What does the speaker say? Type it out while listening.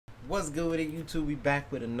What's good with it, YouTube? We back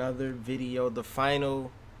with another video.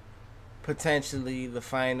 Potentially the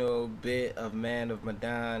final bit of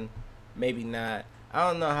Medan. Maybe not. I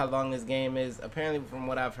don't know how long this game is. Apparently, from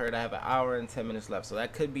what I've heard, I have an hour and 10 minutes left. So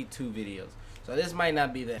that could be 2 videos. So this might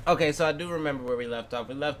not be that. Okay, so I do remember where we left off.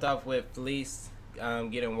 We left off with Felice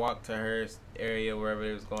getting walked to her area, wherever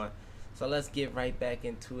it was going. So let's get right back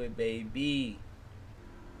into it, baby.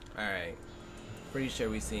 Alright. Pretty sure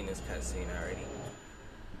we've seen this cutscene already.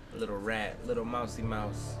 Little rat, little mousy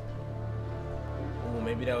mouse. Ooh,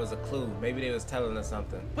 maybe that was a clue. Maybe they was telling us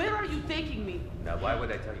something. Where are you taking me? Now, why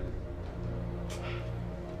would I tell you?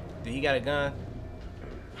 Did he got a gun?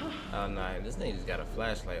 Oh no, this nigga just got a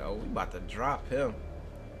flashlight. Oh, we about to drop him.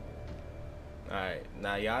 Alright,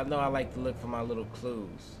 now y'all know I like to look for my little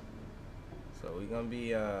clues. So we're gonna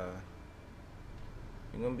be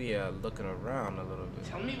looking around a little bit.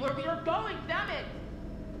 Tell me where we are going, damn it!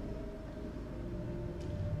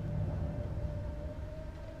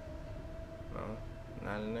 No,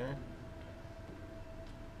 not in there.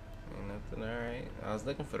 Ain't nothing. Alright. I was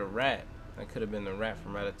looking for the rat. That could have been the rat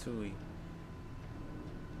from Ratatouille.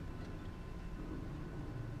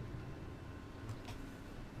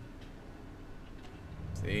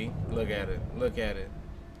 See? Look at it. Look at it.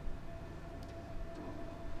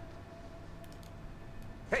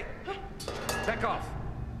 Hey! Back off!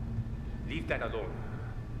 Leave that alone.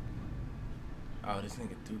 Oh, this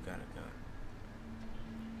nigga do got a gun.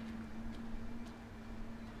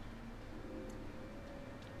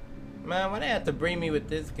 Man, why they have to bring me with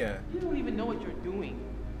this guy? You don't even know what you're doing.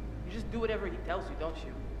 You just do whatever he tells you, don't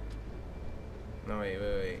you? No, wait.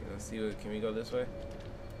 Let's see. Can we go this way?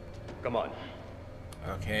 Come on.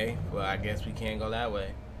 Okay. Well, I guess we can't go that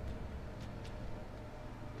way.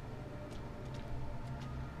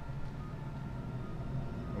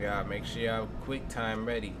 Yeah, make sure you have quick time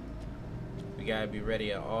ready. We gotta be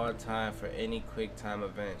ready at all time for any quick time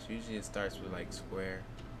events. Usually it starts with like square.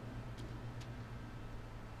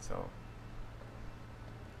 So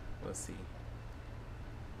let's see.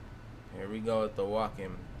 Here we go with the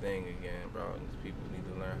walking thing again, bro. These people need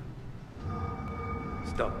to learn.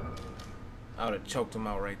 Stop. I would have choked him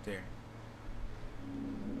out right there.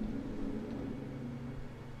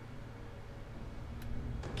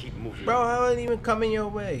 Keep moving. Bro, how ain't even coming your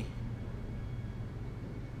way?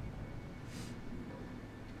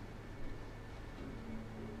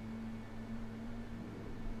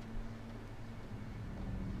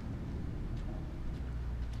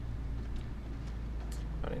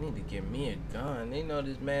 Oh, they need to give me a gun. They know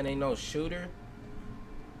this man ain't no shooter.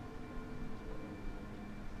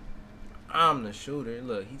 I'm the shooter.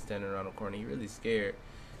 Look, he's standing around the corner. He really scared.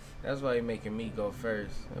 That's why he making me go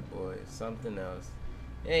first. That boy is something else.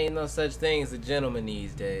 There ain't no such thing as a gentleman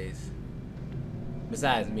these days.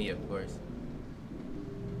 Besides me, of course.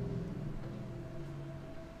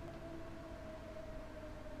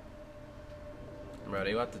 Bro,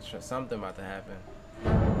 they about to something about to happen.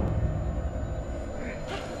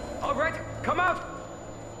 All right, come out.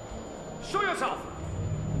 Show yourself.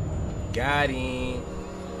 Got him.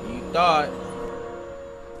 You thought.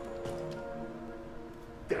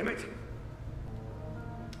 Damn it.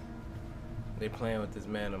 They playing with this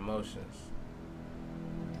man's emotions.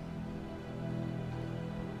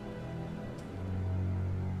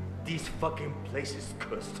 This fucking place is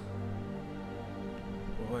cursed.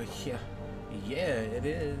 Boy, yeah, it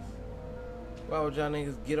is. Why would y'all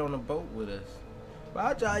niggas get on a boat with us? Why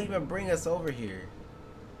would y'all even bring us over here?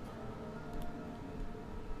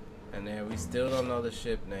 And then we still don't know the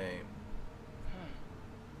ship name.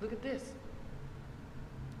 Look at this.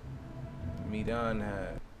 Medan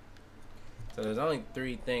had. So there's only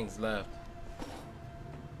 3 things left.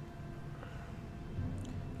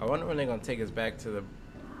 I wonder when they're gonna take us back to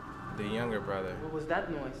the younger brother. What was that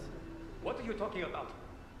noise? What are you talking about?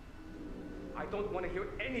 I don't want to hear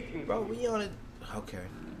anything. Bro, we on it. Okay.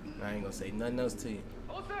 I ain't gonna say nothing else to you.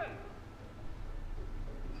 Listen.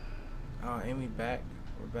 Oh, ain't we back?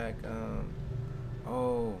 We're back.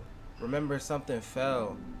 Oh, remember something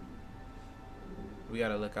fell. We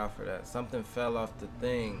gotta look out for that. Something fell off the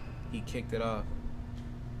thing. He kicked it off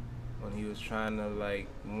when he was trying to like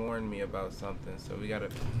warn me about something. So we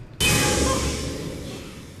gotta.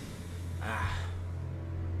 I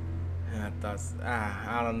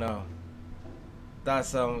don't know. I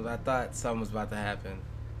thought something was about to happen.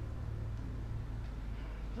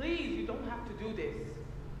 Please, you don't have to do this.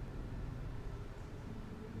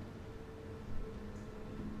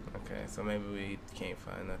 Okay, so maybe we can't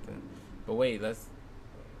find nothing. But wait, let's.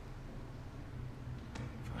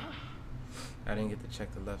 I didn't get to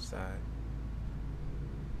check the left side.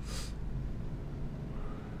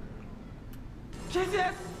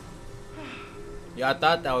 Jesus! Y'all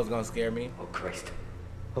thought that was gonna scare me. Oh, Christ.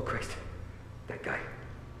 Oh, Christ. That guy.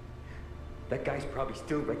 That guy's probably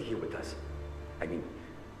still right here with us. I mean,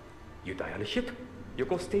 you die on the ship, your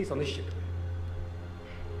ghost stays on the ship.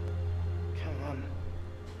 Come on.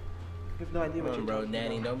 You have no idea what Come on, you're bro, talking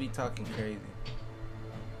Danny, about. don't be talking crazy.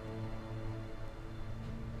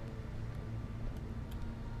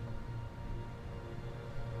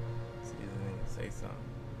 See this nigga say something.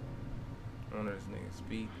 I wonder if this nigga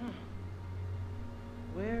speak.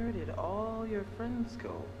 Where did all your friends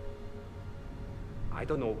go? I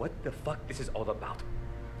don't know what the fuck this is all about,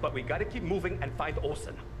 but we gotta keep moving and find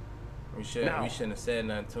Olsen. We shouldn't have said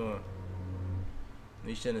nothing to him.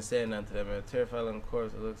 We shouldn't have said nothing to them. A terrified on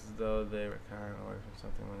corpse. It looks as though they were carrying away from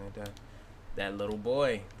something when they died. That little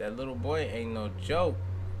boy ain't no joke.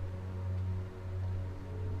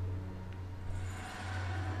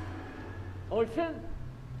 Olsen?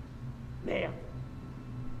 Merde.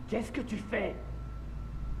 Qu'est-ce que tu fais?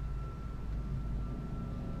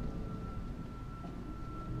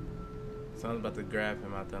 Someone's about to grab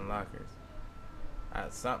him out them lockers.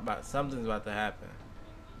 Something's about to happen.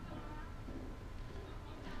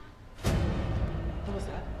 What was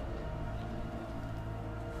that?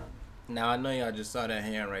 Now I know y'all just saw that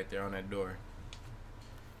hand right there on that door.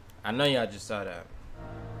 I know y'all just saw that.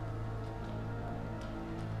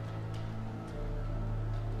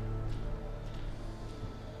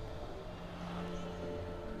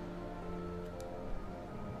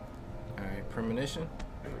 Alright, premonition.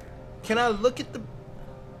 Can I look at the...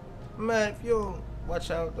 Man, if you don't watch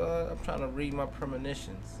out, I'm trying to read my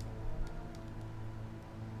premonitions.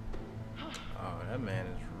 Oh, that man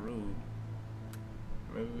is rude.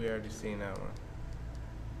 Maybe we already seen that one.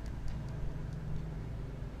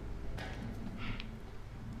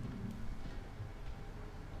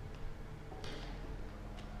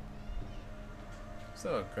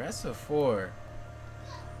 So aggressive for?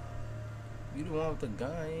 You the one with the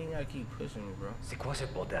gun, you ain't gotta keep pushing me, bro. C'est quoi ce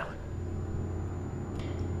bordel?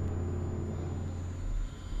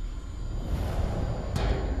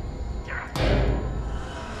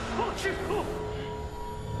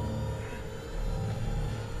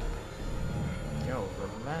 Yo,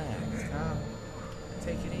 relax, huh?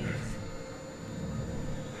 Take it easy.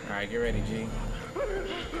 Alright, get ready, G.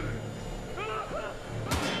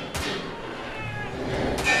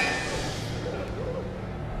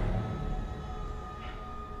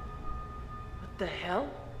 What the hell?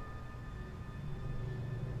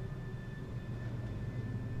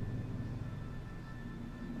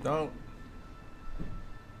 Don't.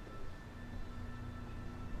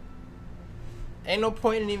 Ain't no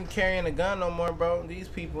point in even carrying a gun no more, bro. These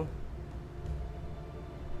people.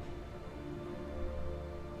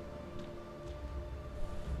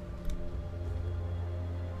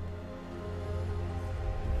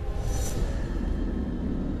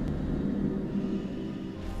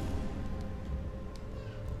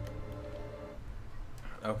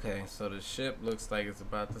 Okay, so the ship looks like it's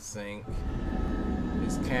about to sink.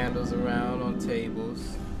 There's candles around on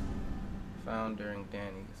tables. Found during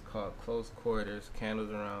Danny. It's called Close Quarters. Candles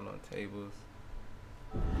around on tables.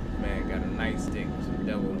 Man got a nightstick with some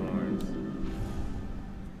devil horns.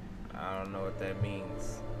 I don't know what that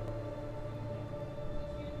means.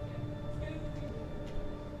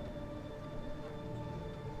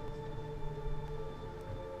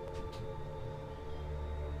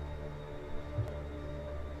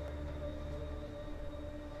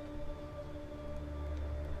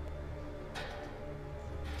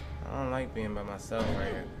 I don't like being by myself right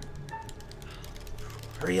here.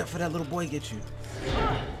 Hurry up for that little boy get you.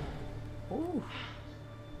 Ooh.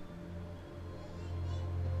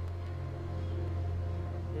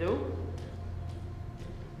 Hello?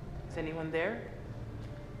 Is anyone there?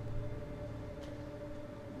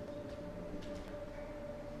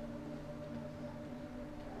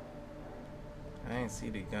 I ain't see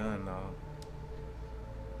the gun though.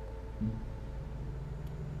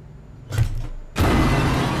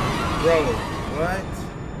 Bro, what?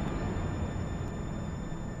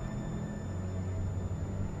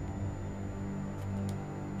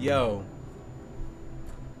 Yo.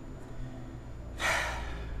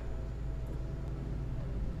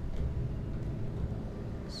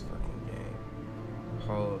 This fucking game.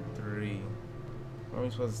 Hole 3. Are we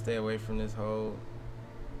supposed to stay away from this hole?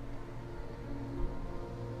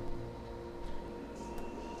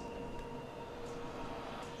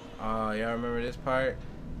 Oh, y'all remember this part?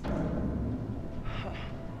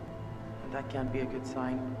 That can't be a good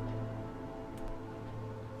sign.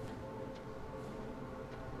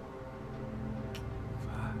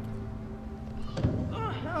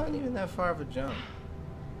 Not even that far of a jump.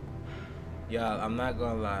 Y'all, I'm not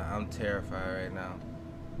gonna lie, I'm terrified right now.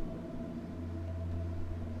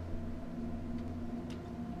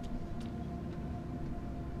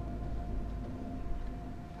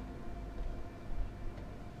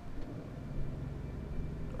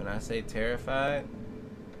 When I say terrified,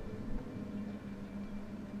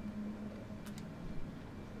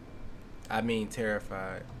 I mean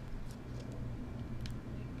terrified.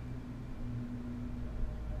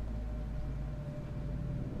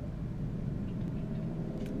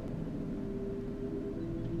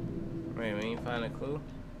 Wait, we ain't find a clue?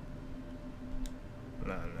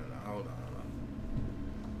 No, hold on.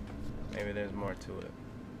 Maybe there's more to it.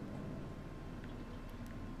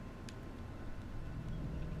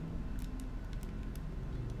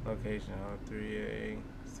 Location, hall 3A,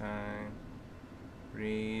 sign,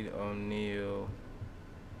 Reed O'Neill.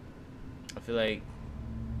 I feel like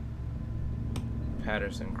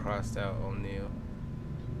Patterson crossed out O'Neill.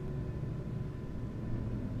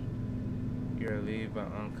 You're relieved by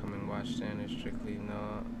oncoming watchstand and strictly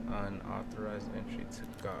no unauthorized entry to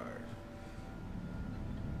guard.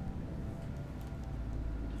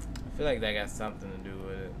 I feel like that got something to do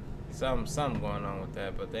with it. Something going on with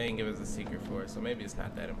that, but they ain't give us a secret for it, so maybe it's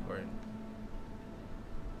not that important.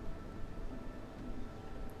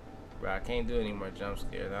 Bro, I can't do any more jump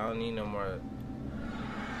scares. I don't need no more.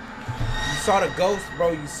 You saw the ghost,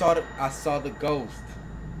 bro. I saw the ghost.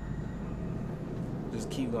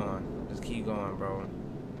 Just keep going. Just keep going, bro.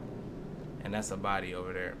 And that's a body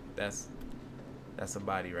over there. That's a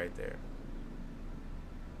body right there.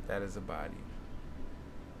 That is a body.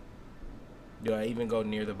 Do I even go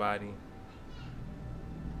near the body?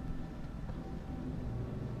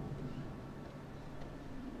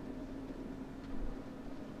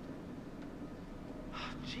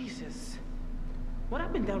 Jesus. What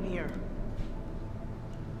happened down here?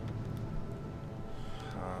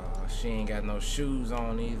 She ain't got no shoes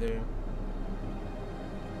on either.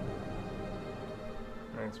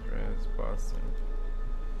 Express, Boston.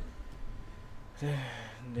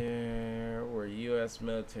 There were U.S.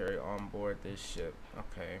 military on board this ship.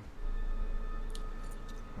 Okay.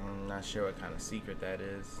 I'm not sure what kind of secret that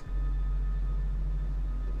is.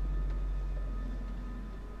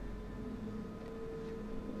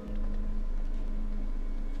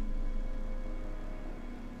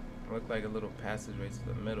 Looked like a little passageway to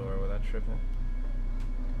the middle, or was I tripping?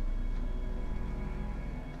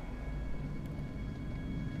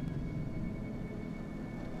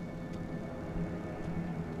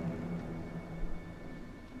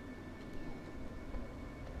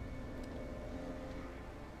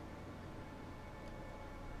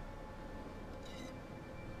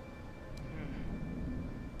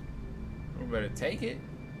 We better take it.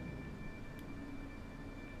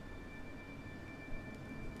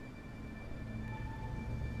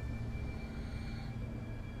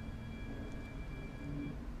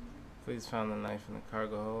 Police found the knife in the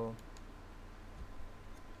cargo hold.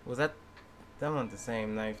 Was that wasn't the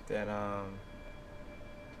same knife that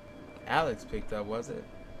Alex picked up, was it?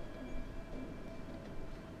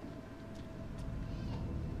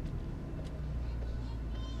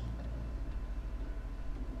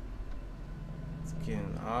 It's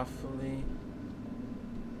getting awfully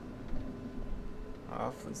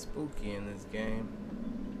spooky in this game.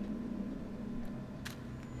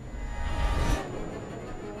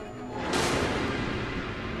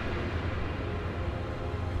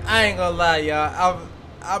 I ain't gonna lie, y'all.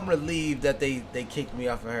 I'm relieved that they kicked me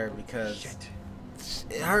off of her because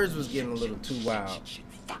hers was getting a little too wild.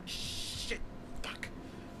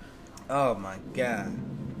 Oh my god.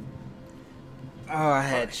 Oh, I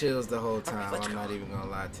had chills the whole time. I'm not even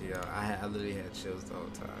gonna lie to y'all. I literally had chills the whole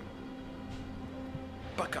time.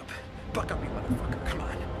 Buck up, you motherfucker! Come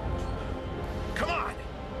on, come on!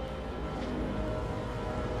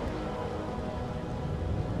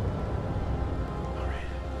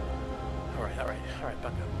 All right,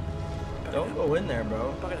 buck up. Don't go in there,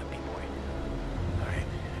 bro. Buck it up, B-boy. All right,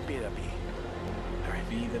 be the B. All right,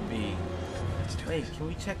 Be the B. Let's do Wait, this. can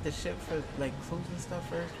we check the ship for like clues and stuff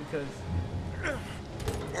first? Because this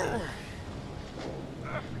nigga went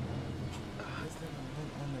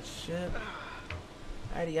on the ship.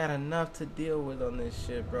 I already got enough to deal with on this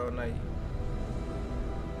ship, bro. Now,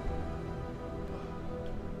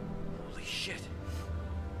 Holy shit!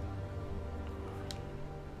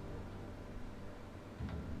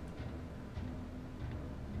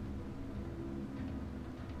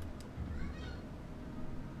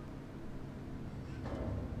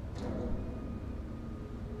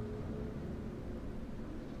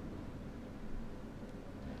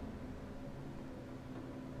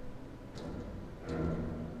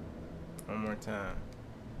 one more time.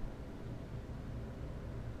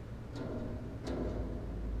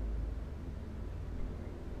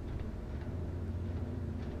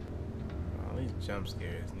 jump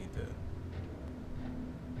scares need to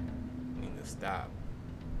stop.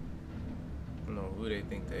 I don't know who they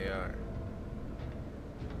think they are.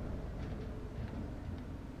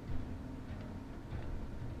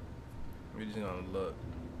 We're just gonna look.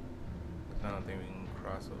 I don't think we can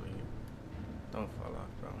cross over here. Don't fall off,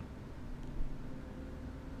 bro.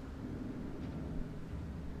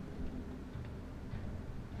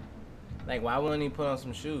 Like, why wouldn't he put on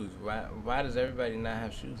some shoes? Why does everybody not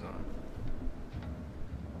have shoes on?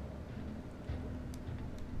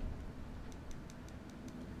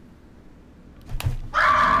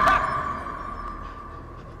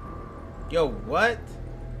 Yo, what?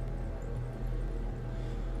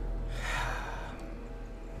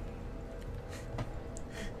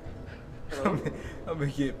 I'm gonna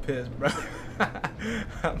get pissed, bro.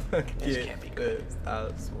 I'm gonna get pissed. I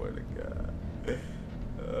swear to God.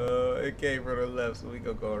 It came from the left, so we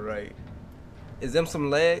gonna go right. Is them some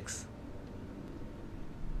legs?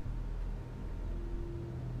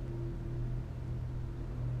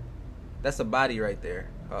 That's a body right there.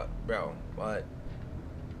 Bro, what?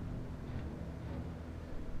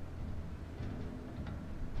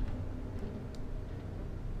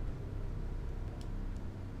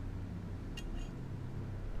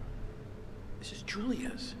 This is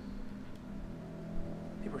Julia's.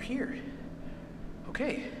 They were here.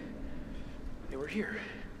 Okay. They were here.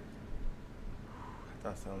 I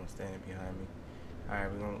thought someone was standing behind me.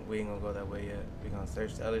 Alright, we ain't gonna go that way yet. We gonna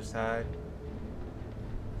search the other side.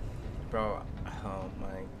 Bro, oh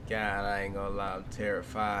my God, I ain't gonna lie, I'm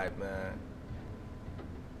terrified, man.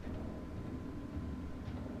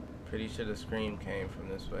 Pretty sure the scream came from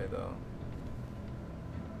this way though.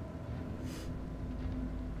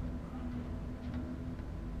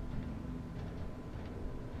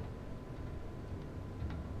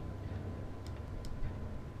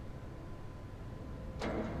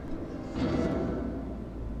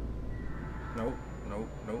 Nope, nope,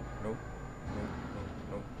 nope, nope, nope, nope,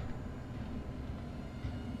 nope.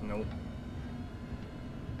 Nope.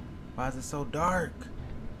 Why is it so dark?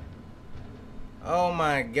 Oh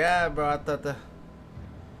my God, bro, I thought the...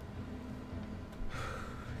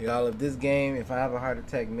 Y'all, if this game, if I have a heart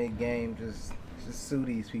attack mid-game, just sue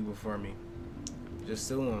these people for me. Just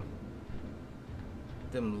sue them.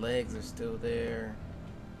 Them legs are still there.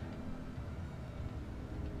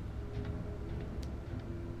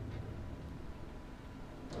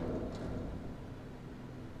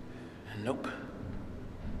 Nope.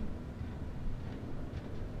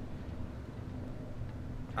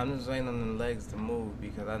 I'm just waiting on them legs to move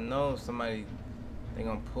because I know somebody, they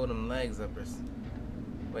gonna pull them legs up or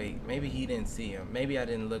wait, maybe he didn't see him. Maybe I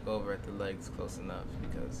didn't look over at the legs close enough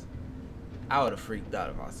because I would have freaked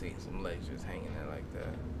out if I seen some legs just hanging there like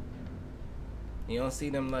that. You don't see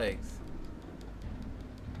them legs.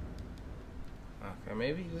 Okay,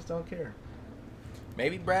 maybe you just don't care.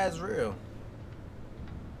 Maybe Brad's real.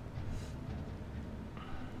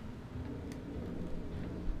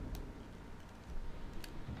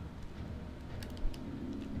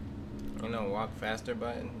 You know, walk faster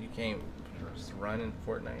button. You can't just run in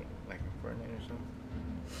Fortnite, like in Fortnite or something.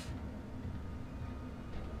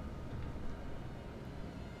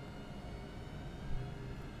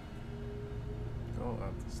 Go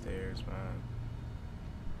up the stairs, man.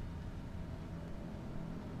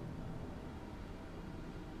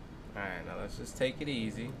 Alright, now let's just take it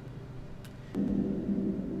easy.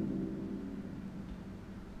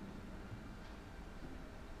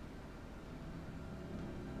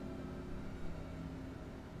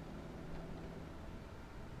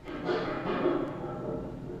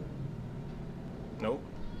 Nope.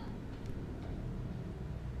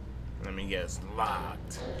 Let me guess.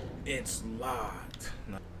 Locked. It's locked.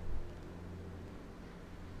 No.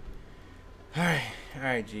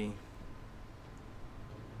 Alright, G.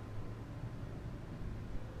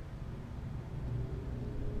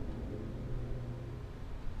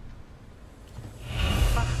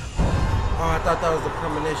 Oh, I thought that was the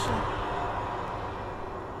premonition.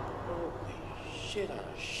 Holy shit on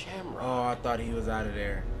a shamrock. Oh, I thought he was out of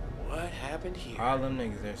there. What happened here? All them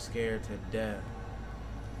niggas, they're scared to death.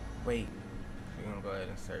 Wait, we're gonna go ahead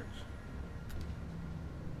and search.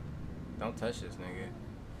 Don't touch this nigga.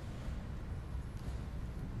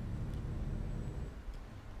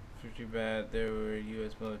 50 bad, there were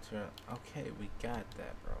U.S. military. Okay, we got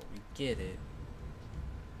that, bro. We get it.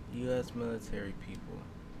 U.S. military people.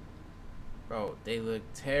 Bro, they look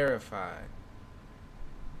terrified.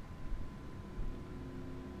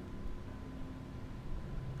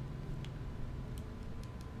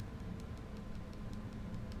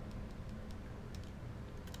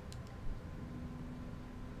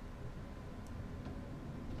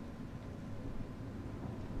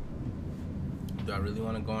 Do I really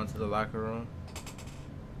want to go into the locker room?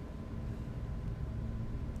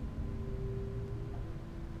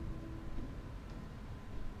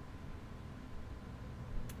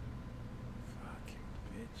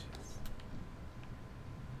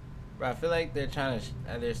 Bro, I feel like they're trying to.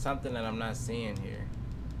 There's something that I'm not seeing here.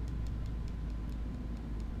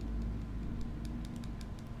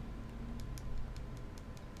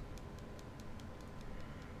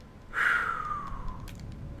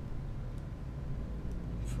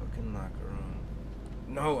 Fucking locker room.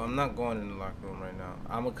 No, I'm not going in the locker room right now.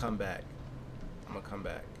 I'm gonna come back. I'm gonna come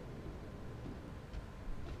back.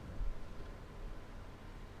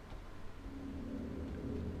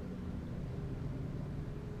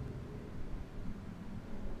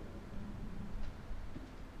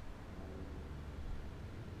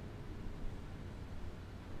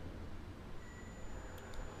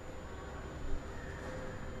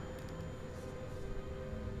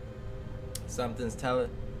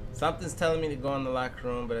 Something's telling me to go in the locker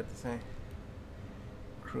room, but at the same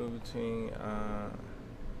crew between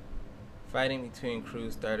fighting between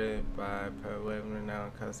crews started by Weaver now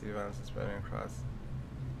in custody, violence is spreading across.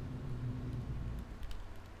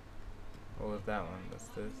 What was that one? What's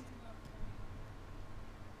this?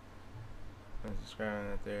 I'm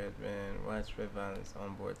describing that there has been widespread violence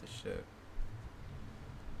on board the ship.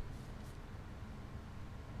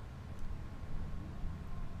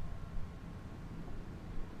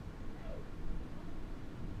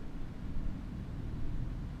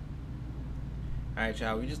 Alright,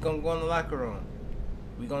 y'all, we just gonna go in the locker room.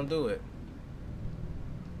 We gonna do it.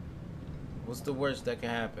 What's the worst that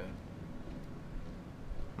can happen?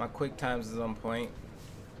 My quick times is on point.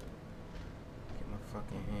 Get my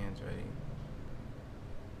fucking hands ready.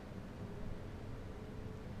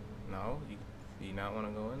 No? Do you not want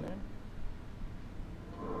to go in there?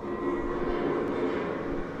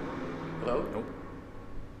 Hello? Nope.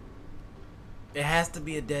 It has to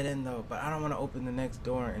be a dead end though, but I don't want to open the next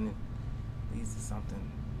door and it leads to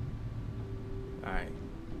something. Alright.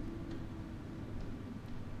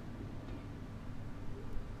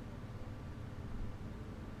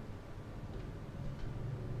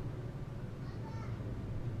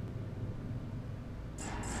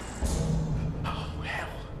 Oh, hell.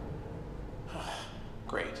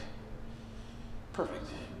 Great. Perfect.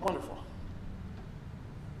 Wonderful.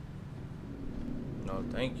 No,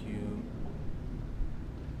 thank you.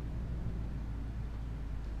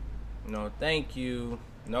 No, thank you.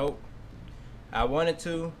 Nope. I wanted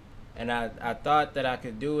to, and I thought that I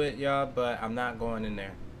could do it, y'all, but I'm not going in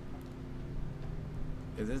there.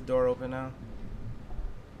 Is this door open now?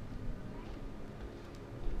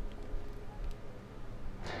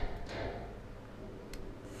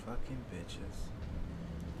 Fucking bitches.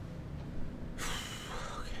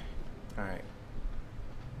 Okay. Alright.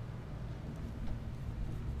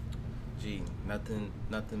 Gee, nothing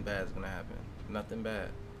bad's gonna happen. Nothing bad.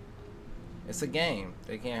 It's a game.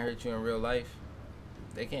 They can't hurt you in real life.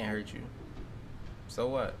 They can't hurt you. So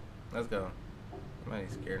what? Let's go.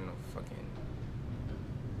 Nobody's scared of no fucking...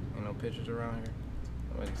 Ain't no pictures around here.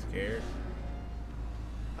 Nobody's scared.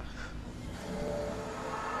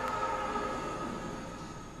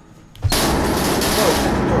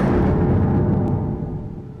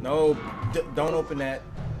 No, don't open that.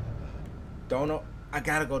 Don't. I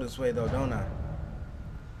gotta go this way though, don't I?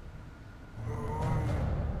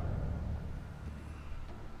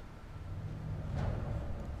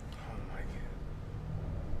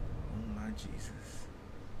 Jesus.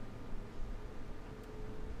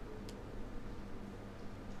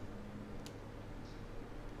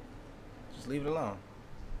 Just leave it alone.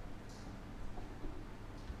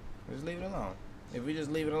 Just leave it alone. If we just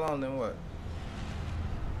leave it alone, then what?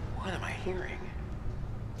 What am I hearing?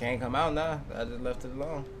 Can't come out now. I just left it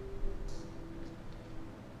alone.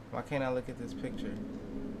 Why can't I look at this picture?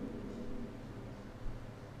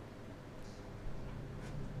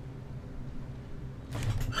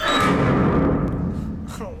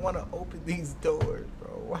 I don't want to open these doors,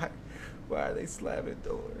 bro. Why are they slamming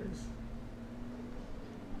doors?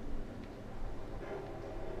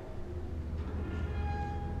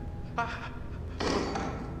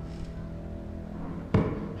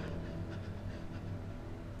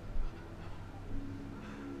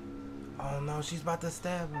 Oh no, she's about to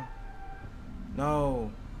stab him.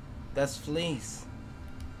 No, that's Fleece.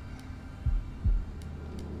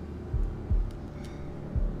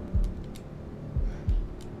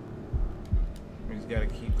 We just gotta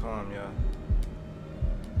keep calm, y'all.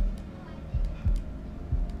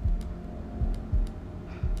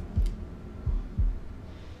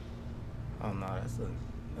 Oh no, that's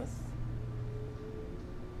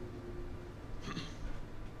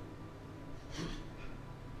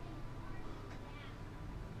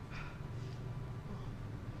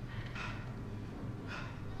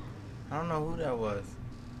I don't know who that was.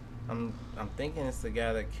 I'm thinking it's the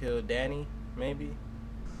guy that killed Danny, maybe.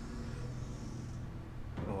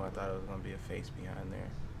 Oh, I thought it was gonna be a face behind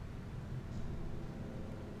there.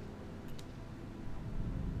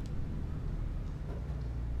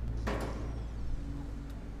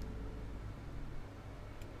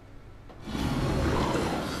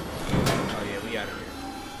 Oh yeah, we out of here.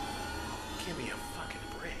 Give me a fucking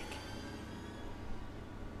break.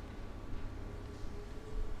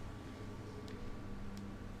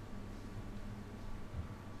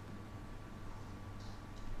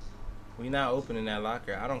 We not opening that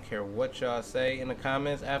locker. I don't care what y'all say in the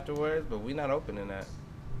comments afterwards, but we not opening that.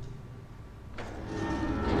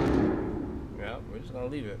 Yeah, we're just gonna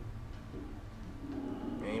leave it.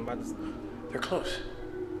 We ain't about to. They're close.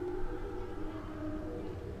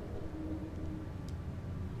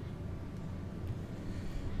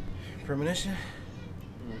 Premonition?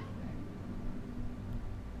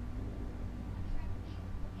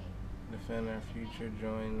 Defend our future,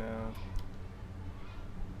 join now.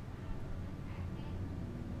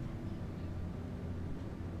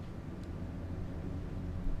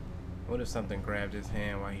 What if something grabbed his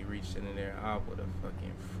hand while he reached into there? I would have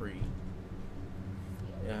fucking free.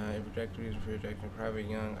 If trajectory is for rejection, Private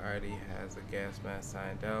Young already has a gas mask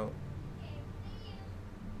signed out.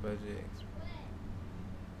 Budget.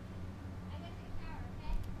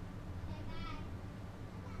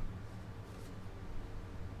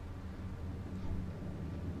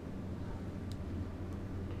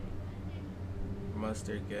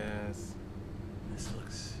 Mustard gas. This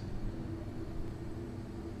looks...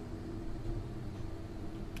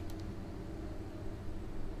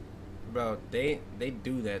 Bro, they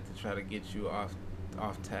do that to try to get you off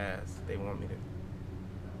task. They want me to.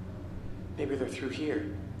 Maybe they're through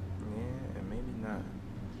here. Yeah, and maybe not.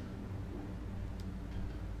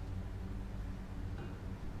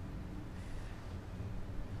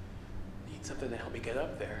 Need something to help me get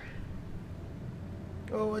up there.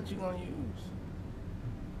 Oh, what you gonna use?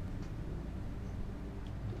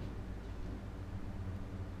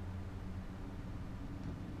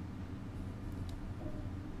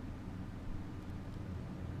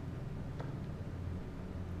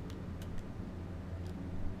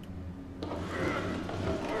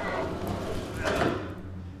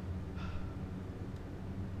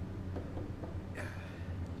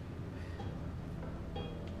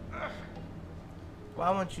 Why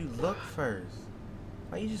won't you look first?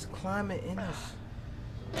 Why you just climbing in this?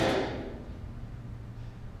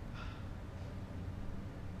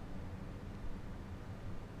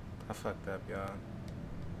 I fucked up, y'all.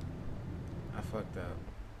 I fucked up.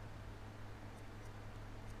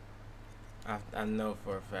 I know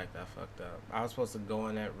for a fact I fucked up. I was supposed to go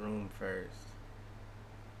in that room first.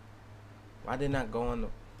 Why didn't I go in the...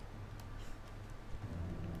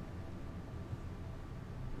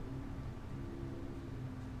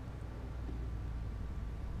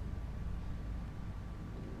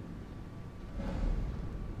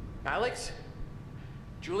 Alex?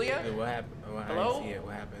 Julia? Dude, what happened? Oh, I Hello? didn't see it.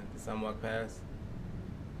 What happened? Did someone walk past?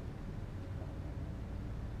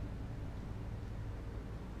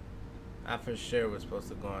 I for sure was supposed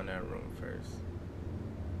to go in that room first.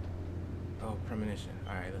 Oh, premonition.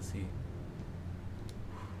 Alright, let's see.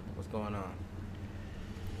 What's going on?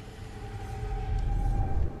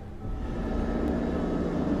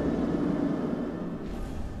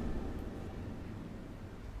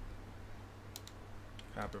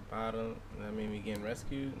 Copper bottom. That mean we getting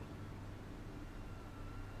rescued?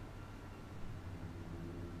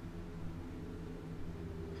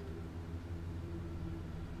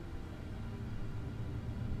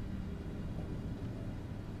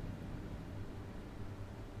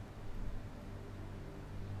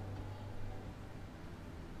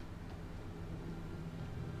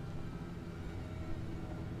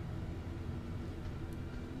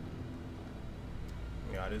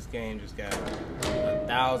 Yo, this game just got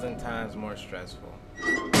 1,000 times more stressful.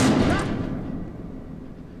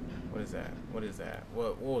 What is that? What is that?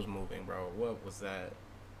 What was moving, bro? What was that?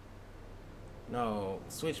 No,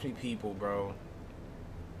 switch me people, bro.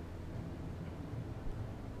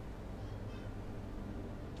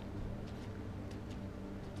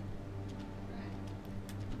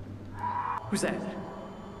 Who's that?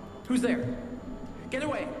 Who's there? Get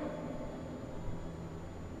away!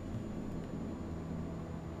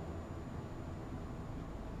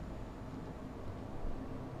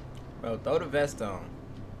 Bro, throw the vest on.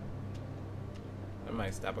 That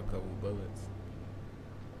might stop a couple bullets.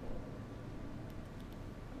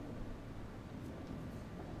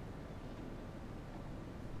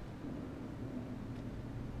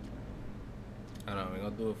 I don't know, we're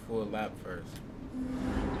gonna do a full lap first.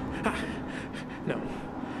 No.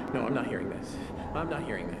 No, I'm not hearing this. I'm not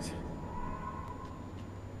hearing this.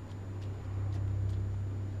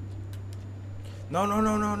 No, no,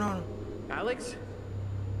 no, no, no. Alex?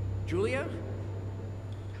 Julia?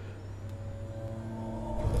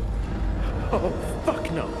 Oh,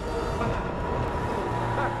 fuck no.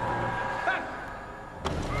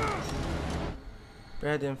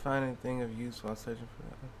 Brad didn't find anything of use while searching for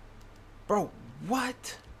that. Bro,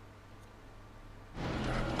 what?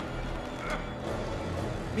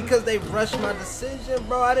 Because they rushed my decision,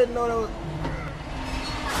 bro. I didn't know that was...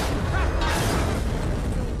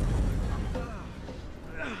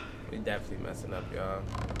 We definitely messing up, y'all.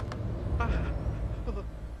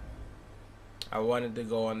 I wanted to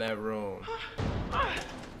go in that room.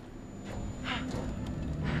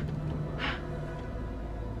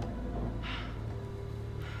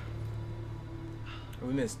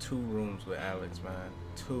 We missed 2 rooms with Alex, man.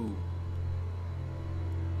 2.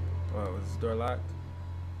 What, was this door locked?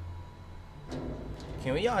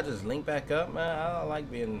 Can we y'all just link back up, man? I don't like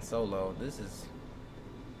being solo. This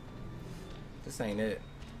ain't it.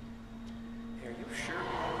 Are you sure?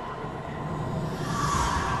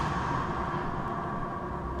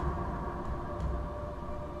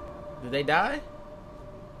 Did they die?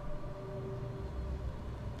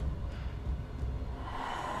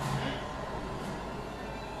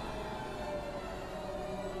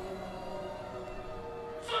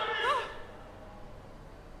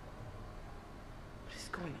 What is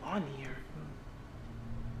going on here?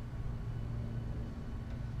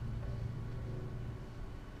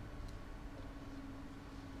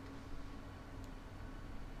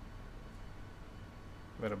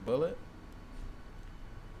 Got a bullet?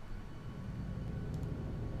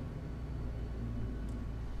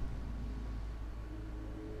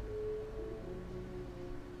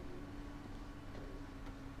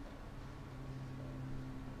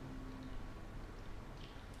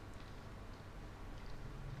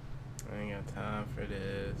 I ain't got time for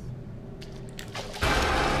this.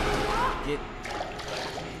 Get...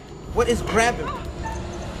 What is grabbing me?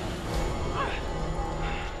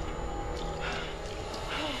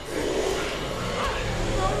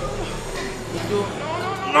 You doing?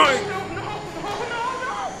 No!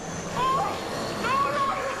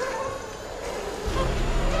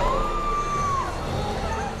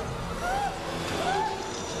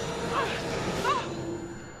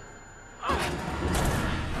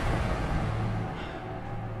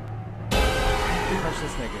 Crush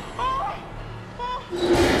this nigga.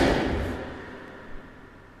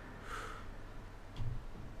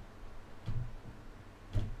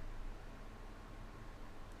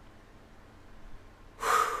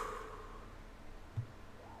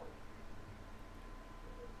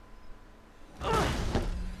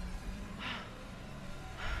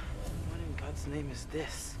 What in God's name is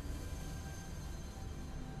this?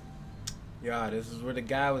 Yeah, this is where the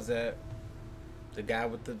guy was at. The guy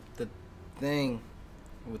with the thing,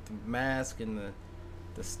 with the mask and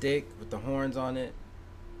the stick with the horns on it.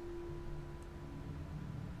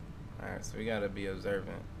 All right, so we gotta be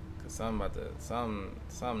observant, cause something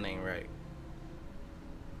ain't right.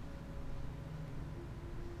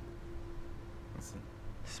 Listen,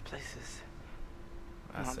 This place is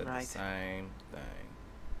I not said right. the same thing.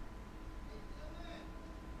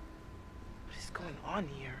 What is going on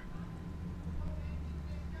here?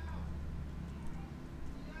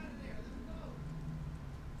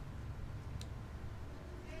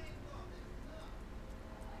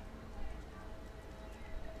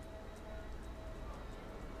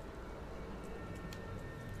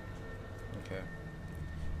 Okay,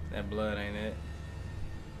 that blood ain't it.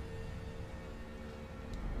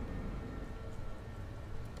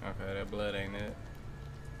 Okay, that blood ain't it.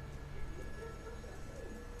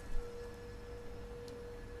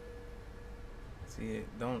 See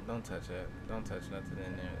it? Don't touch that. Don't touch nothing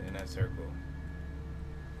in there in that circle.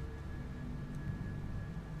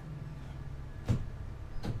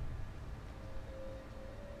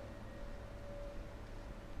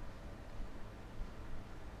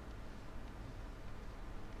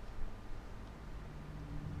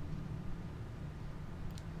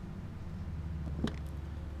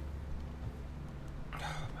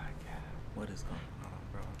 Oh my God, what is going on,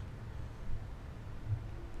 bro?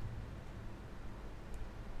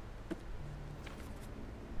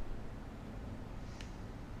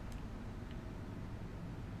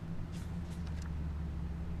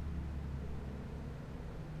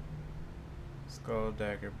 Skull,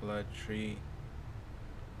 dagger, blood, tree.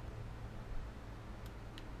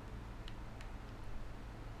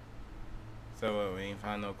 So what, we ain't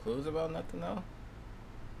find no clues about nothing though?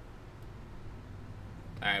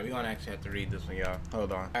 Alright, we're gonna actually have to read this one, y'all.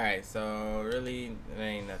 Hold on. Alright, so really, it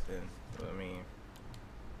ain't nothing. I mean,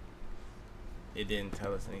 it didn't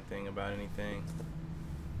tell us anything about anything,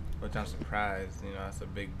 which I'm surprised. You know, that's a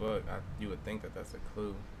big book. You would think that that's a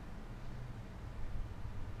clue.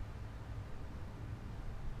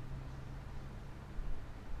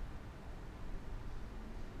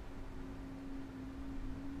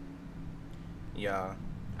 Y'all,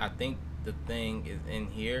 I think the thing is in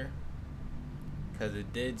here, because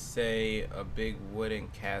it did say a big wooden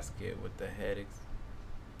casket with the head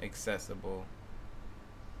accessible.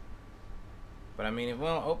 But I mean, if we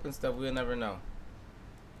don't open stuff, we'll never know.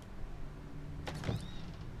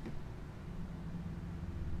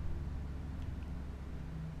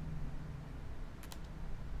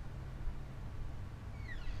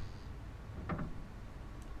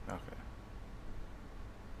 Okay.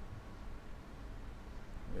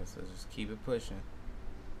 Guess I'll just keep it pushing.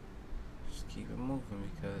 Just keep it moving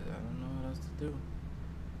because I don't know what else to do.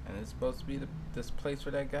 And it's supposed to be this place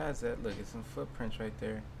where that guy's at. Look, it's some footprints right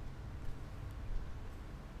there.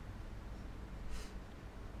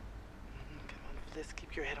 Come on, Fliss,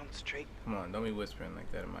 keep your head on straight. Come on, don't be whispering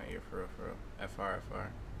like that in my ear, for real, for real. FR,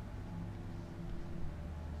 FR.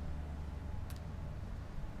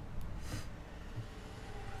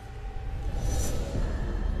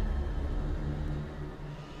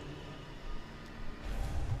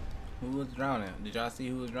 Who was drowning? Did y'all see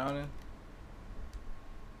who was drowning?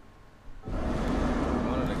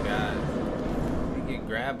 One of the guys. Did he get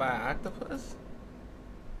grabbed by an octopus?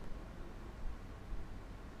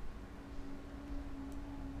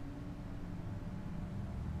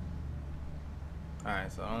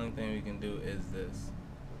 Alright, so the only thing we can do is this.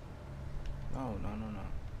 No, no, no, no.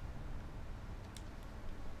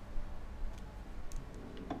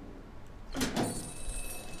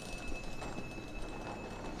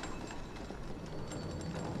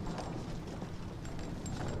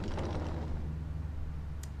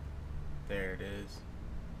 There it is.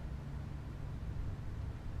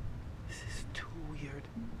 This is too weird.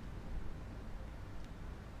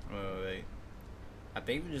 Oh, wait. I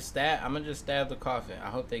think we just stab. I'm gonna just stab the coffin. I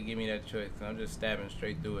hope they give me that choice, cause I'm just stabbing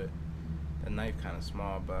straight through it. The knife kind of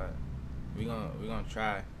small, but we're gonna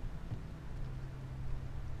try.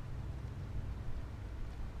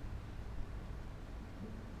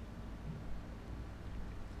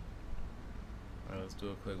 Alright, let's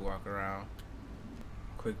do a quick walk around.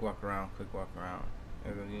 Quick walk around. Quick walk around.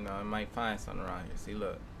 You know, I might find something around here. See,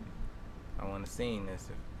 look. I want to see this.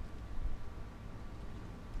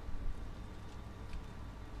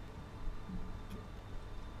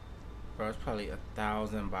 Bro, there's probably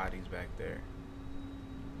 1,000 bodies back there.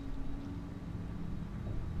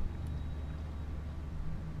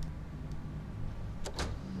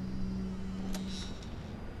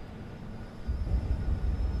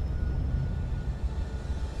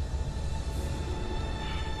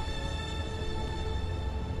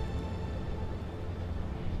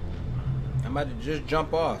 I'm about to just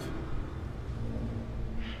jump off.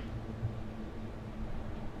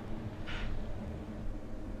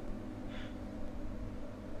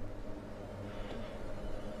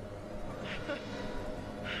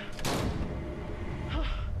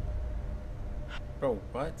 Bro,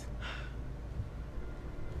 what?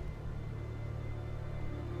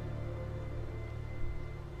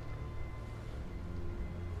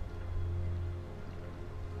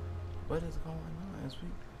 What is going on? As we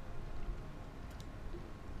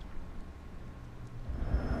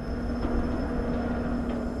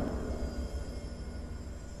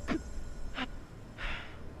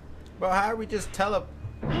Bro, how are we just tele?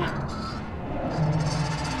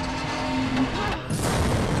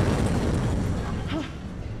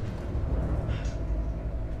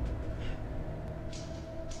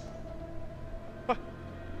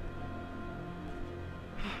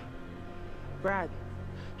 Brad.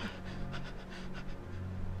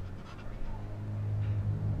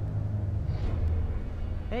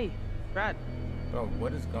 Hey, Brad. Bro,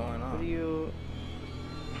 what is going on? What are you...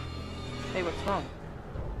 Hey, what's wrong?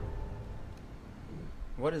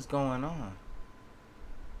 What is going on?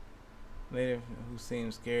 Lady who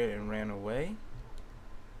seemed scared and ran away?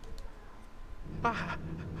 What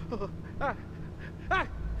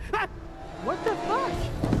the fuck?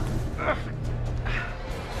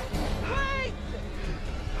 Wait!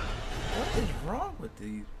 What is wrong with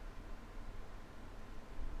these?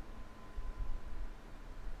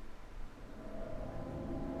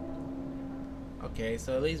 Okay,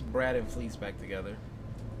 so at least Brad and Fleece back together.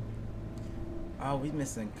 Oh, we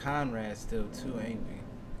missing Conrad still too, ain't we?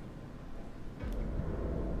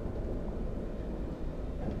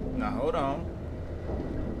 Now hold on.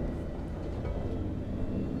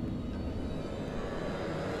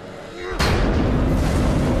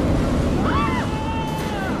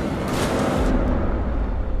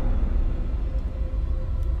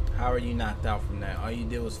 knocked out from that. All you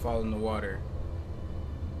did was fall in the water.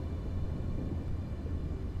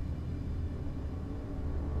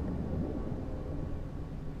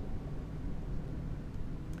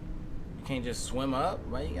 You can't just swim up?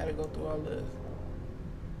 Why you gotta go through all this?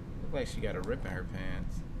 Look like she got a rip in her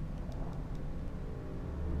pants.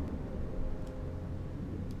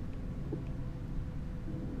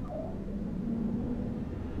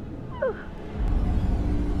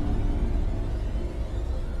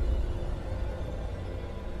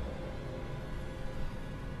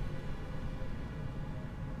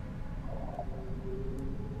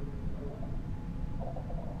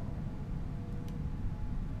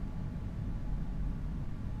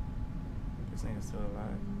 This nigga's still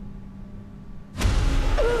alive.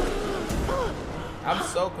 I'm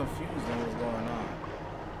so confused on what's going on.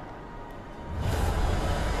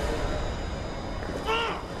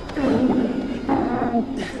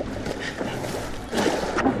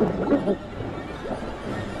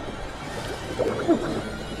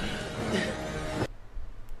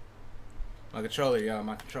 My controller, y'all.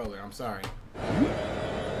 My controller. I'm sorry.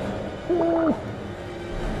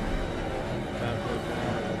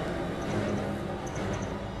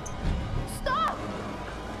 Stop!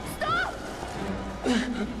 Stop!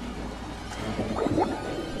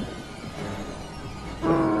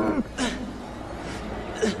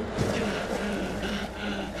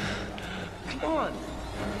 Come on.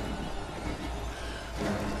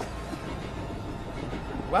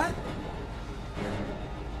 What?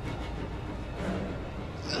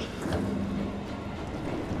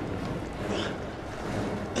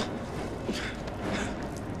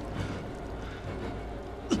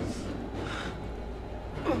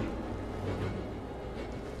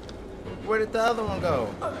 Where did the other one go?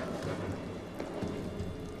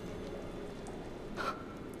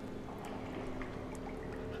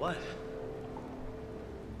 What?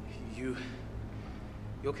 You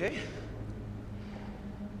okay?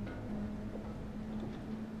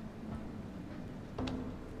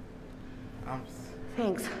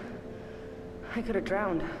 Thanks. I could have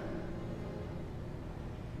drowned.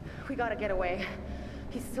 We gotta get away.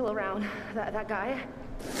 He's still around. That guy.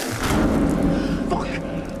 Fuck!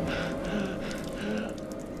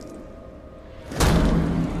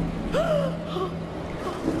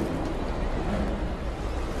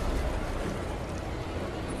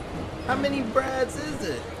 How many Brads is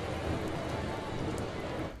it?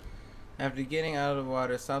 After getting out of the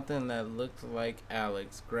water, something that looked like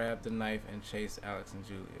Alex grabbed the knife and chased Alex and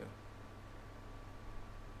Julia.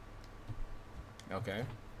 Okay.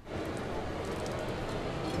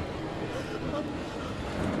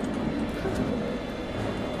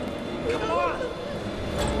 Come on!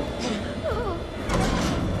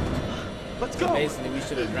 Let's go! Basically, we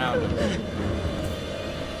should have drowned him.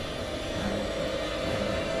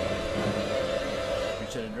 We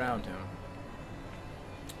should have drowned him.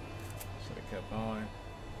 Should have kept going.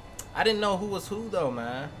 I didn't know who was who though,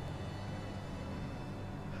 man.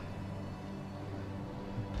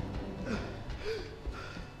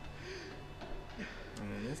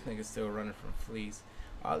 And this nigga's still running from fleas.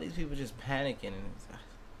 All these people just panicking and it's,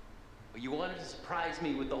 You wanted to surprise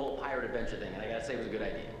me with the whole pirate adventure thing, and I gotta say it was a good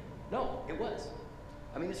idea. No, it was.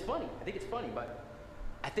 I mean, it's funny. I think it's funny, but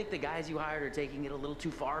I think the guys you hired are taking it a little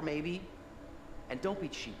too far, maybe. And don't be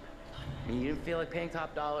cheap. I mean, you didn't feel like paying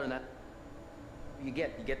top dollar, and that you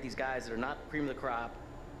get these guys that are not cream of the crop.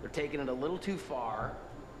 They're taking it a little too far.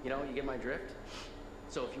 You know, you get my drift.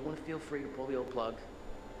 So if you want to feel free to pull the old plug,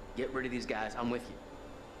 get rid of these guys. I'm with you.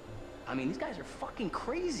 I mean, these guys are fucking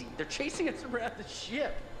crazy. They're chasing us around the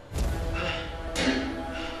ship.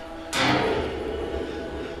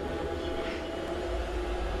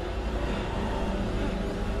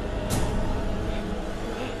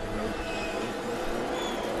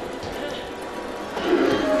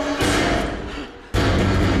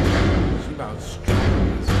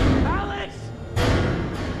 Alex!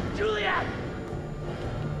 Julia!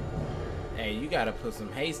 hey, you gotta put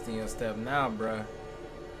some haste in your step now, bruh.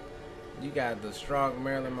 You got the strong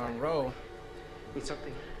Marilyn Monroe. Need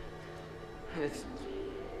something.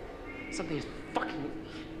 Something is fucking.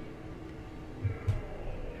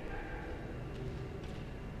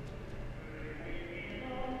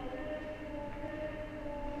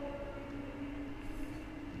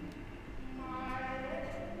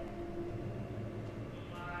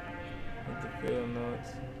 Hit the field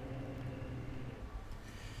notes.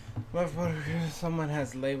 Someone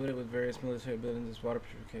has labeled it with various military buildings. This water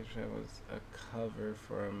purification plant was a cover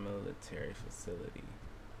for a military facility.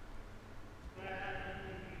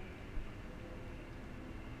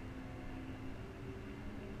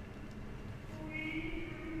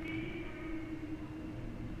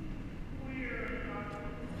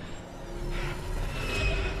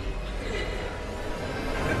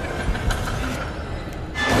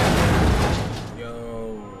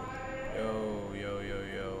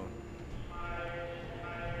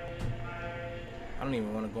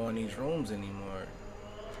 these rooms anymore.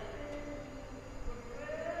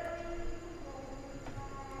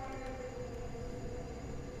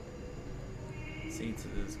 See to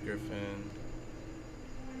this Griffin.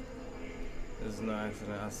 This is no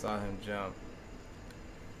accident. I saw him jump.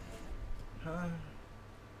 Huh?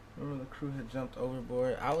 Remember the crew had jumped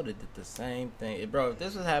overboard? I would have did the same thing. Bro, if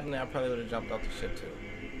this was happening, I probably would have jumped off the ship too.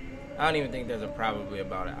 I don't even think there's a probably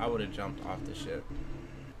about it. I would have jumped off the ship.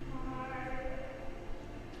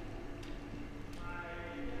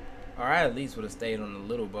 Or I at least would have stayed on the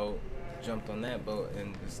little boat, jumped on that boat,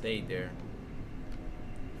 and just stayed there.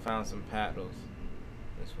 Found some paddles.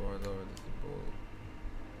 This far as over this boat.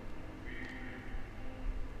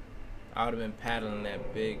 I would have been paddling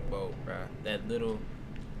that big boat, bruh. That little.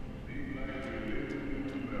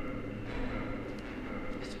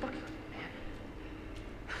 It's fucking with me, man.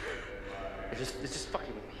 It's just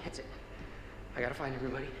fucking with me. That's it. I gotta find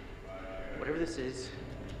everybody. Whatever this is,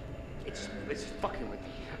 it's just fucking with me,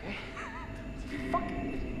 okay? It's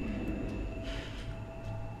fucking with me.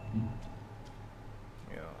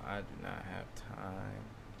 Yo, I do not have time.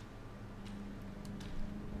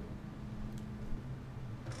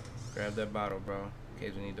 Grab that bottle, bro, in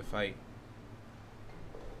case we need to fight.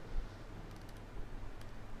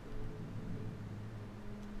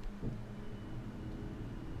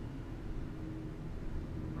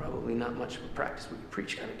 Probably not much of a practice what you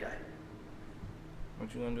preach kind of guy.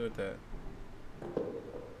 What you gonna do with that?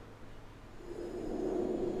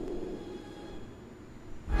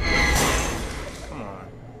 Come on.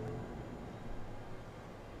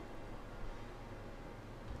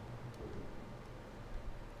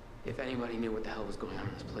 If anybody knew what the hell was going on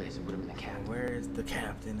in this place, it would have been the captain. Where is the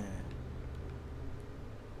captain at?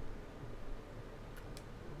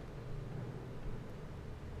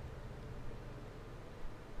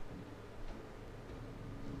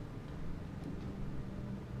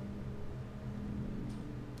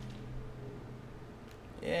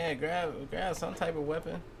 Yeah, grab some type of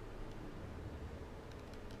weapon.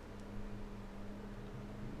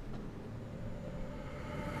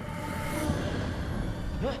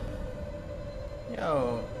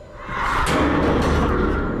 Yo.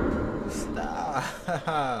 Stop.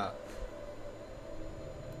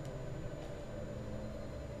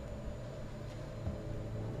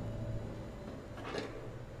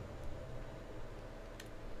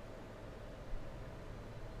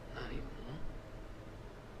 Not even one.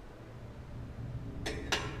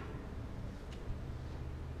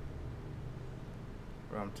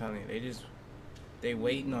 Bro, I'm telling you, they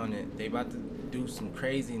waiting on it. They about to do some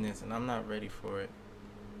craziness, and I'm not ready for it.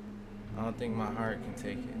 I don't think my heart can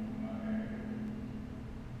take it.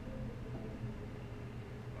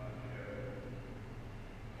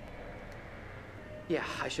 Yeah,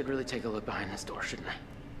 I should really take a look behind this door, shouldn't I?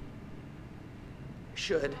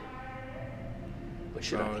 Should. But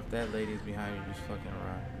should Bro, I? if that lady's behind you, just fucking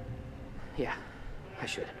run. Yeah, I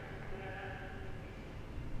should.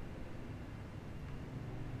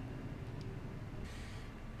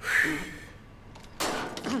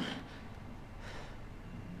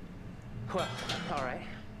 Well, all right.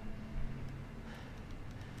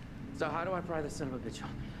 So how do I pry this son of a bitch on?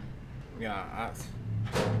 Yeah, God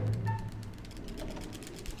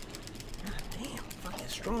damn, fucking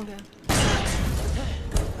strong down.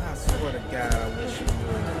 I swear to God, I wish you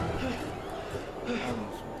would. I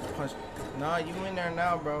almost punched. Nah, you in there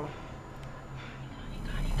now, bro.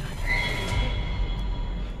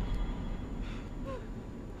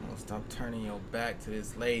 Don't stop turning your back to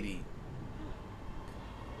this lady.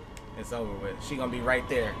 It's over with. She gonna be right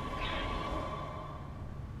there.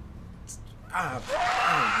 I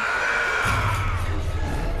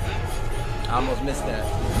almost missed that.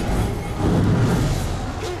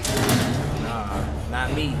 Nah,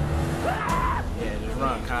 not me. Yeah, just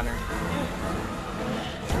run, Connor.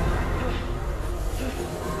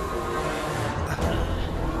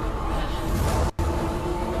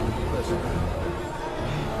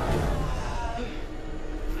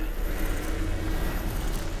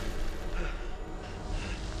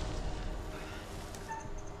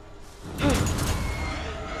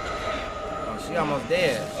 She almost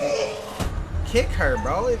dead. Kick her,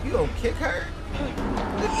 bro. If you don't kick her,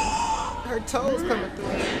 her toes coming through.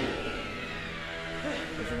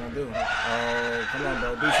 What you gonna do? Oh, come on,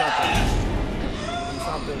 bro. Do something. Do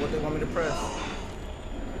something. What they want me to press?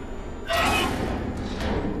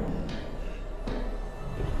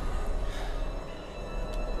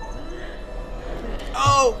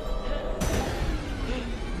 Oh!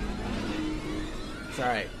 It's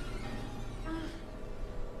alright.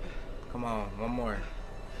 Come on, one more.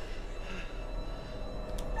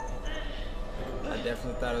 I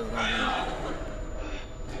definitely thought it was gonna be.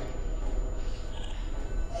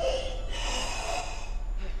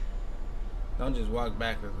 Don't just walk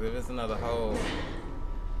backwards. If it's another hole.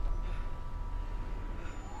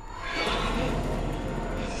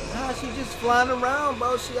 Nah, she just flying around,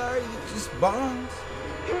 bro. She already just bombs.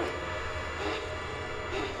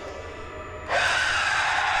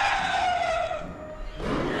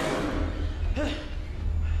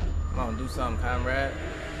 Come on, do something, comrade.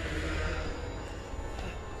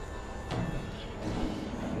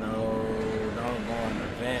 No, don't go on the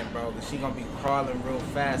vent, bro, because she gonna be crawling real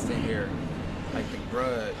fast in here. Like the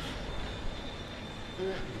Grudge. See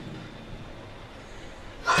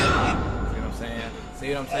what I'm saying? See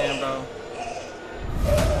what I'm saying, bro?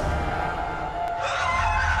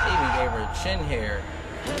 They even gave her chin hair.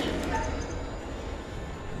 I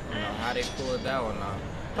don't know how they pulled that one off.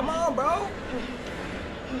 Come on, bro!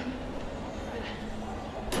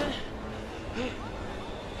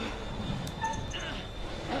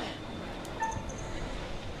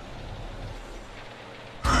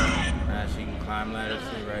 She can climb ladders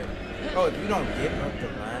too, right? Oh, if you don't get up the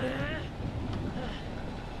ladder.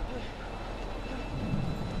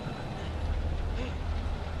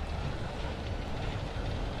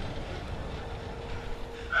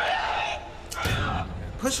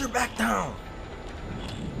 Push her back down.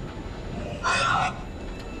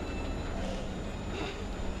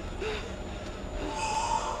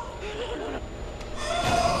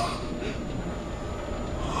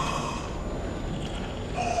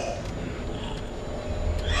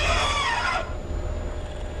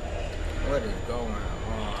 What is going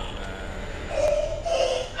on, man?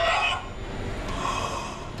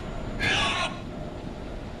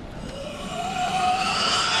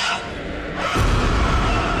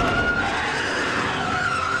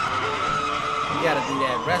 You gotta do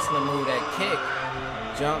that wrestling move, that kick.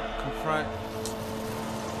 Jump, confront.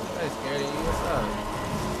 I'm scared of you. What's up?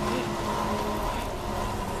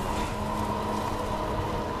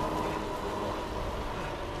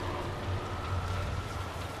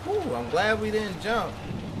 Ooh, I'm glad we didn't jump.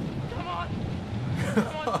 Come on. Come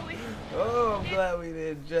on, please. Oh, I'm glad we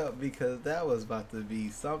didn't jump because that was about to be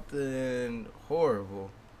something horrible.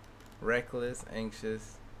 Reckless,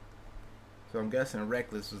 anxious. So I'm guessing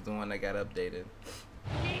Reckless was the one that got updated.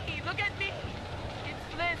 Kiki, look at me.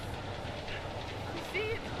 It's Bliss. You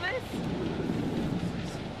see, it's Bliss.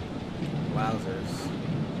 Wowzers.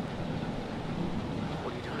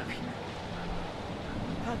 What are you doing up here?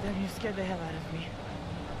 God damn, you scared the hell out of me.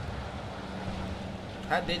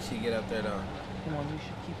 How did she get up there though? Come on, we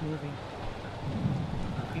should keep moving.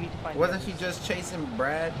 We need to find Wasn't she just chasing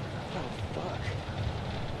Brad? Oh, fuck.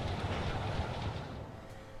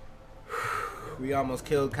 We almost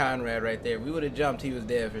killed Conrad right there. We would have jumped, he was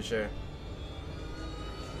dead for sure.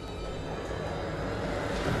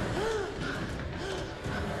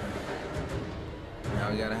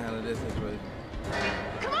 Now we gotta handle this situation.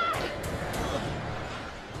 Come on!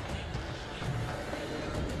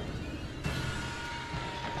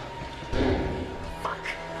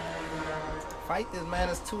 Fight this man,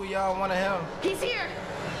 it's two of y'all, one of him. He's here!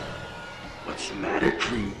 What's the matter,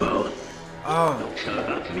 Dreamboat? Oh, Don't tell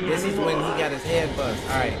about me this is anymore. when he got his head bust.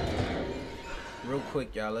 Alright. Real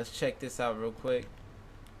quick, y'all. Let's check this out real quick.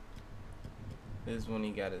 This is when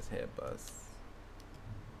he got his head bust.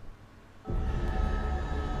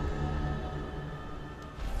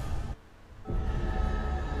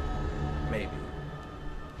 Maybe.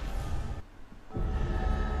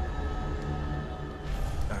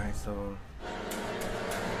 Alright, so...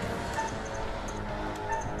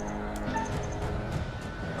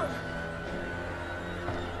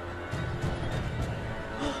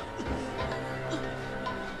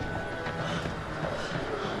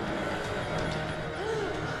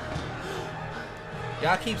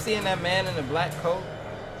 Y'all keep seeing that man in the black coat?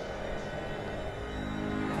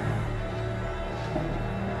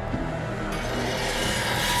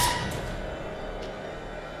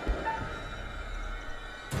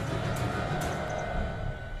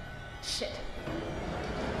 Shit.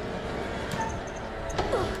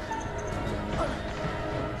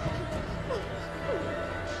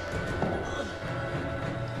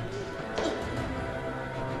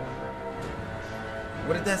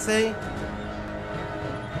 What did that say?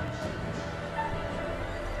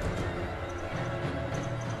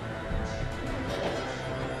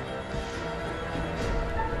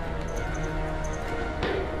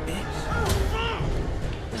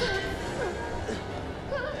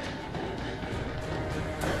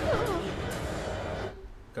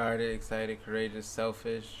 Guarded, excited, courageous,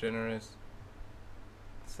 selfish, generous.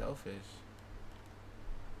 Selfish.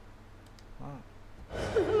 Wow.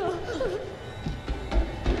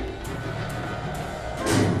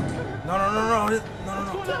 No.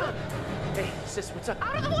 Hey, sis, what's up?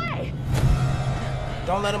 Out of the way!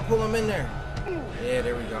 Don't let him pull him in there. Yeah,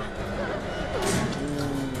 there we go.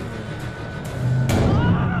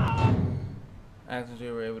 Actors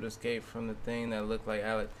were able to escape from the thing that looked like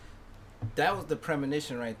Alex. That was the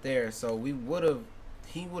premonition right there. So he would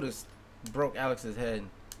have broke Alex's head.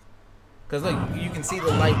 Cause look, you can see the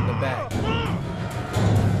light in the back.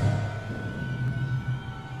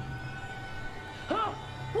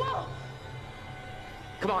 Whoa!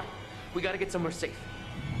 Come on, we gotta get somewhere safe.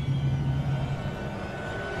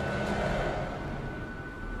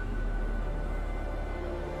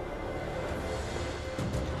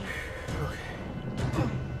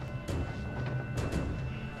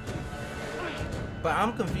 But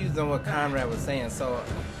I'm confused on what Conrad was saying. So,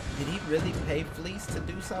 did he really pay Fleece to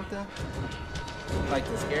do something? Like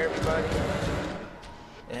to scare everybody?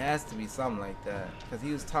 It has to be something like that. Because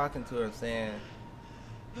he was talking to her saying,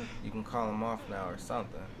 you can call him off now or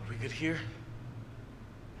something. Are we good here?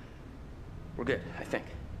 We're good, I think.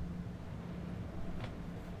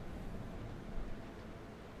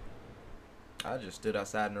 I just stood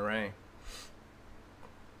outside in the rain.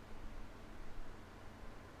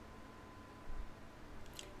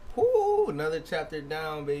 Whoo, another chapter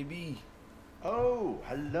down, baby. Oh,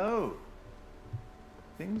 hello.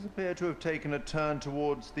 Things appear to have taken a turn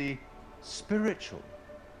towards the spiritual,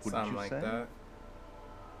 wouldn't Something you like say? that.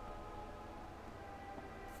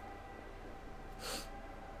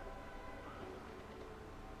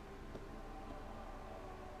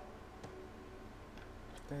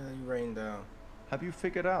 You rained down. Have you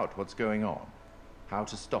figured out what's going on? How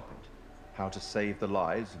to stop it? How to save the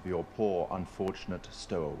lives of your poor, unfortunate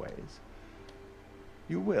stowaways?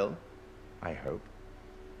 You will, I hope.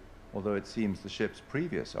 Although it seems the ship's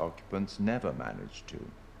previous occupants never managed to.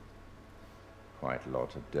 Quite a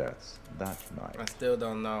lot of deaths that I night. still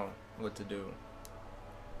don't know what to do.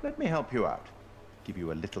 Let me help you out. Give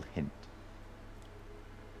you a little hint.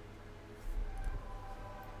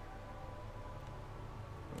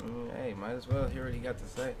 Hey, might as well hear what he got to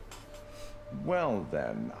say. Well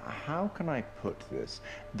then, how can I put this?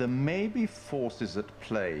 There may be forces at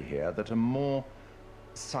play here that are more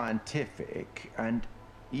scientific, and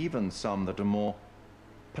even some that are more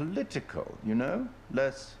political, you know?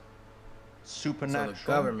 Less supernatural. So the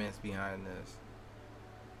government's behind this.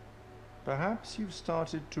 Perhaps you've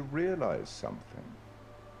started to realize something.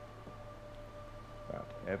 That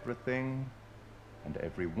everything and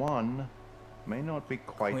everyone may not be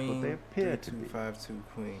quite Queen, what they appear to be. 3252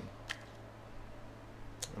 Queen.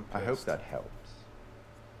 I hope that helps.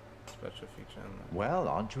 Special feature. Well,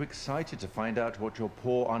 aren't you excited to find out what your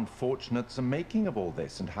poor unfortunates are making of all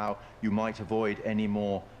this and how you might avoid any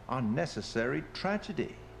more unnecessary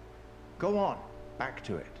tragedy? Go on, back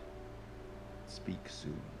to it. Speak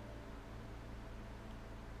soon.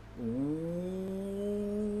 Ooh.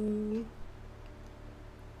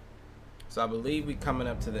 So I believe we coming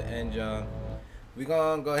up to the end, y'all. We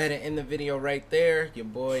gonna go ahead and end the video right there. Your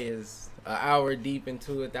boy is an hour deep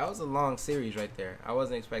into it. That was a long series right there. I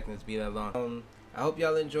wasn't expecting it to be that long. I hope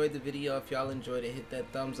y'all enjoyed the video. If y'all enjoyed it, hit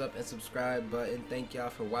that thumbs up and subscribe button. Thank y'all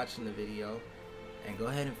for watching the video. And go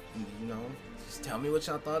ahead and, you know, just tell me what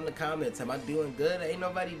y'all thought in the comments. Am I doing good? Ain't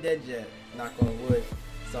nobody dead yet. Knock on wood.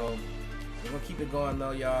 So we're gonna keep it going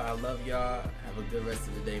though, y'all. I love y'all. Have a good rest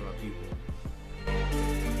of the day, my people.